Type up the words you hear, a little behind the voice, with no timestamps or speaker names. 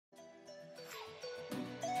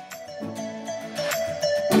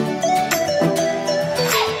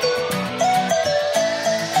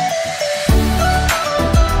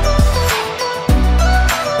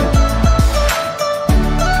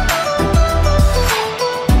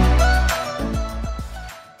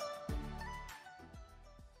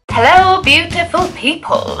beautiful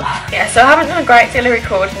people. Yeah, so I haven't done a great deal of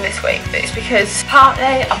recording this week, but it's because partly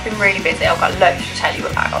I've been really busy, I've got loads to tell you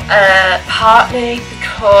about. Partly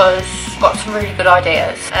because I've got some really good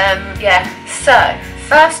ideas. Yeah, so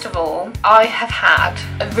first of all, I have had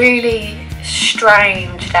a really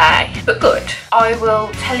strange day, but good. I will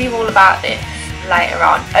tell you all about this later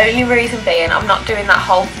on. Only reason being, I'm not doing that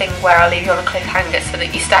whole thing where I leave you on a cliffhanger so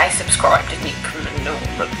that you stay subscribed and you can blah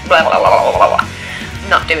blah blah blah blah. I'm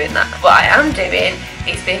not doing that. What I am doing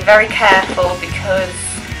is being very careful because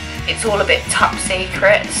it's all a bit top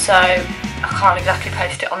secret, so I can't exactly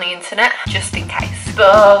post it on the internet, just in case.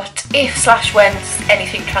 But if/when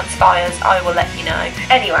anything transpires, I will let you know.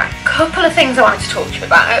 Anyway, a couple of things I wanted to talk to you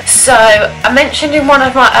about. So, I mentioned in one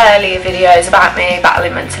of my earlier videos about me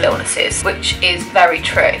battling mental illnesses, which is very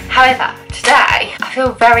true. However, today, I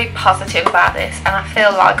feel very positive about this, and I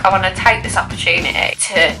feel like I want to take this opportunity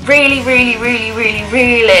to really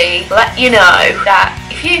let you know that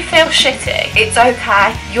if you feel shitty, it's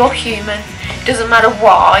okay, you're human. It doesn't matter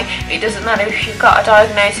why, it doesn't matter if you've got a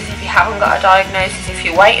diagnosis, if you haven't got a diagnosis, if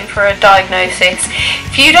you're waiting for a diagnosis.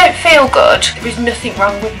 If you don't feel good, there is nothing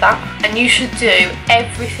wrong with that, and you should do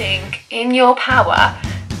everything in your power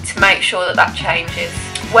to make sure that that changes.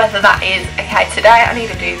 Whether that is, okay, today I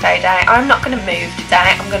need a duvet day, I'm not going to move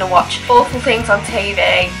today, I'm going to watch awful things on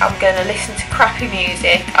TV, I'm going to listen to crappy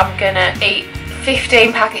music, I'm going to eat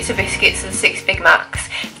 15 packets of biscuits and 6 Big Macs.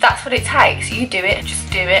 If that's what it takes, you do it, just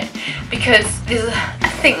do it. Because there's a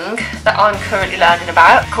thing that I'm currently learning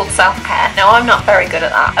about called self-care. Now, I'm not very good at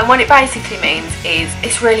that, and what it basically means is,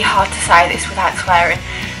 it's really hard to say this without swearing.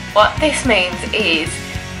 What this means is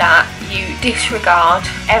that you disregard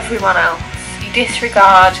everyone else. You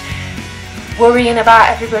disregard worrying about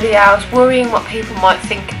everybody else, worrying what people might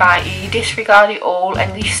think about you. You disregard it all,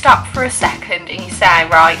 and you stop for a second and you say,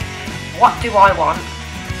 right, what do I want?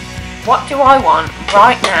 What do I want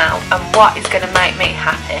right now, and what is going to make me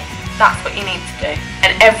happy? That's what you need to do.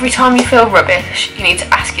 And every time you feel rubbish, you need to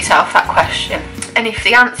ask yourself that question. And if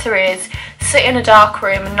the answer is sit in a dark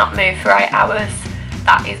room and not move for 8 hours,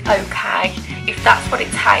 that is okay. If that's what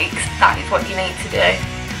it takes, that is what you need to do.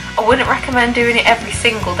 I wouldn't recommend doing it every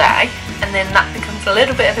single day, and then that becomes a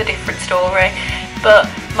little bit of a different story. But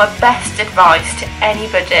my best advice to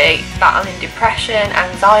anybody battling depression,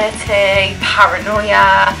 anxiety,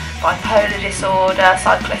 paranoia, bipolar disorder,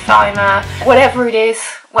 cyclothymia, whatever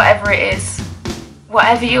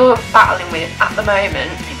you're battling with at the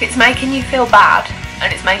moment, if it's making you feel bad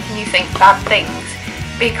and it's making you think bad things,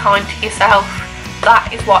 be kind to yourself.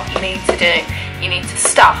 That is what you need to do. You need to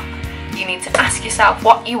stop. You need to ask yourself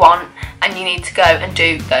what you want, and you need to go and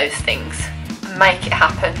do those things. Make it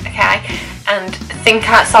happen, okay? And think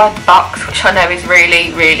outside the box, which I know is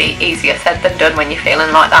really easier said than done when you're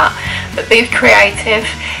feeling like that. But be creative.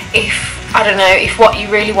 If, I don't know, if what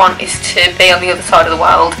you really want is to be on the other side of the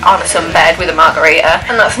world on a sunbed with a margarita,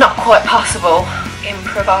 and that's not quite possible,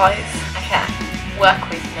 improvise, okay? Work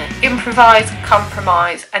with me. Improvise,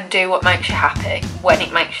 compromise, and do what makes you happy when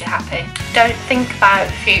it makes you happy. Don't think about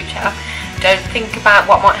the future. Don't think about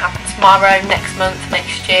what might happen tomorrow, next month,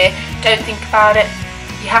 next year. Don't think about it.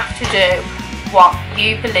 You have to do what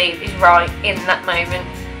you believe is right in that moment.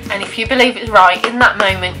 And if you believe it's right in that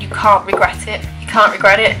moment, you can't regret it. You can't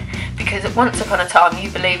regret it, because once upon a time you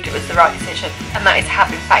believed it was the right decision, and that is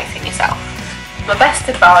having faith in yourself. My best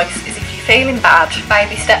advice is, if you're feeling bad,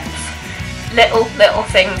 baby steps. Little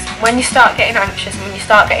things. When you start getting anxious and when you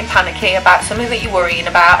start getting panicky about something that you're worrying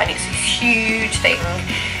about, and it's this huge thing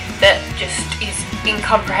that just is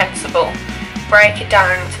incomprehensible, break it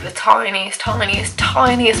down to the tiniest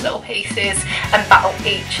little pieces and battle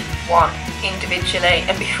each one individually,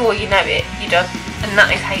 and before you know it, you're done. And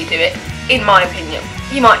that is how you do it, in my opinion.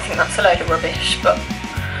 You might think that's a load of rubbish, but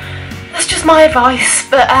that's just my advice.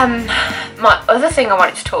 But my other thing I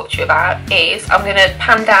wanted to talk to you about is, I'm going to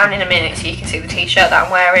pan down in a minute so you can see the t-shirt that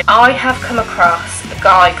I'm wearing. I have come across a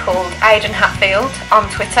guy called Aidan Hatfield on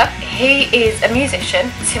Twitter. He is a musician,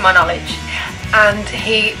 to my knowledge, and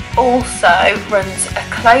he also runs a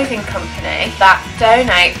clothing company that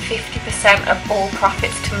donate 50% of all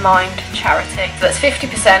profits to Mind charity. So that's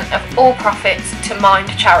 50% of all profits to Mind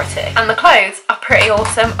charity. And the clothes are pretty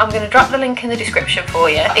awesome. I'm going to drop the link in the description for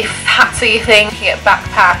you. If hats are your thing, you get a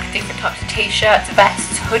backpack, different types of t-shirts,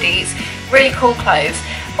 vests, hoodies, really cool clothes,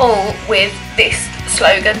 all with this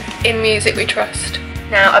slogan, "In music we trust."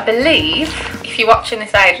 Now, I believe, if you're watching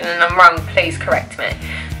this, Aidan, and I'm wrong, please correct me,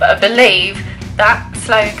 but I believe that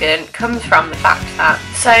slogan comes from the fact that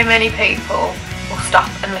so many people will stop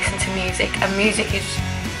and listen to music, and music is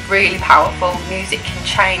really powerful. Music can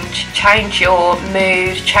change your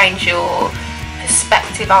mood, change your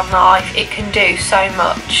perspective on life. It can do so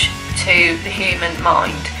much to the human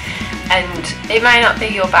mind. And it may not be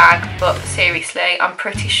your bag, but seriously, I'm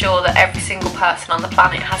pretty sure that every single person on the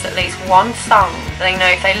planet has at least one song they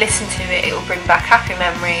know if they listen to it, it will bring back happy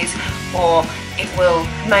memories, or it will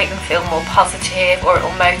make them feel more positive, or it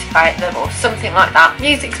will motivate them, or something like that.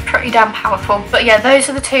 Music's pretty damn powerful. But yeah, those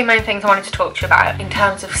are the two main things I wanted to talk to you about in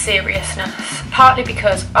terms of seriousness. Partly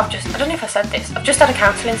because I don't know if I said this, I've just had a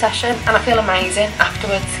counselling session and I feel amazing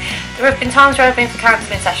afterwards. There have been times where I've been for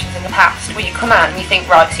counselling sessions in the past where you come out and you think,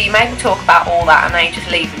 right, so you made me talk about all that and now you're just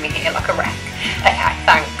leaving me here like a wreck. Okay,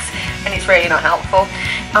 thanks. And it's really not helpful.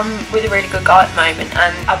 I'm with a really good guy at the moment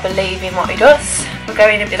and I believe in what he does. We're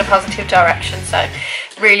going in a positive direction, so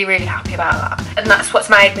really, really happy about that. And that's what's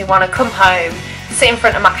made me want to come home, sit in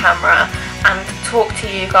front of my camera and talk to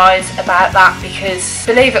you guys about that, because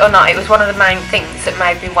believe it or not, it was one of the main things that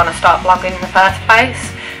made me want to start vlogging in the first place.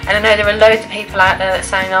 And I know there are loads of people out there that are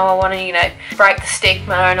saying, oh, I want to, you know, break the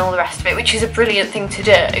stigma and all the rest of it, which is a brilliant thing to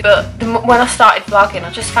do. But when I started vlogging, I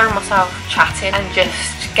just found myself chatting and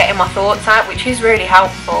just getting my thoughts out, which is really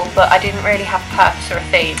helpful, but I didn't really have a purpose or a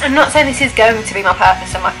theme. I'm not saying this is going to be my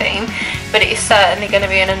purpose and my theme, but it is certainly going to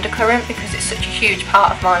be an undercurrent because it's such a huge part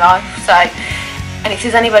of my life. So, and if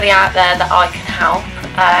there's anybody out there that I can help,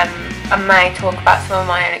 I may talk about some of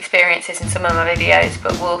my own experiences in some of my videos,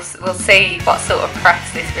 but we'll see what sort of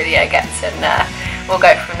press this video gets, and we'll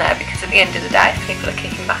go from there, because at the end of the day, if people are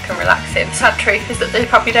kicking back and relaxing, the sad truth is that they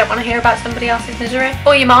probably don't want to hear about somebody else's misery.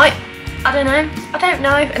 Or you might. I don't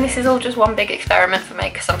know, and this is all just one big experiment for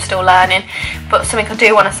me because I'm still learning. But something I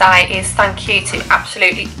do want to say is thank you to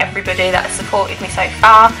absolutely everybody that has supported me so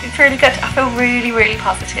far. It's really good. I feel really, really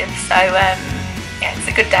positive. So yeah,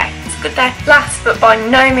 it's a good day. Good day. Last but by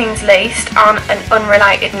no means least, on an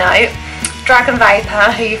unrelated note, Dragon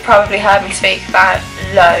Vapour, who you've probably heard me speak about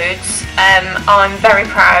loads, I'm very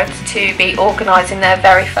proud to be organising their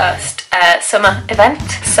very first summer event.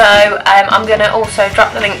 So I'm going to also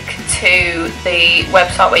drop the link to the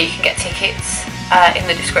website where you can get tickets in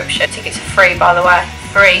the description. Tickets are free, by the way.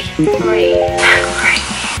 Free.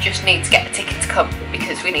 Just need to get the ticket to come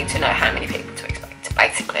because we need to know how many people to expect,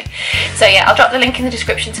 basically. So yeah, I'll drop the link in the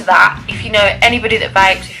description to that. If you know anybody that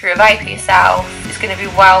vapes, if you're a vapor yourself, it's going to be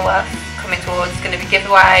well worth coming towards. It's going to be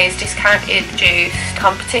giveaways, discounted juice,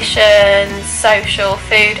 competitions, social,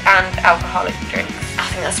 food and alcoholic drinks. I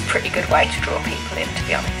think that's a pretty good way to draw people in, to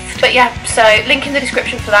be honest. But yeah, so link in the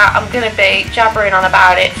description for that. I'm going to be jabbering on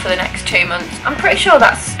about it for the next 2 months. I'm pretty sure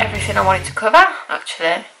that's everything I wanted to cover,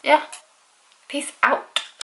 actually. Yeah. Peace out.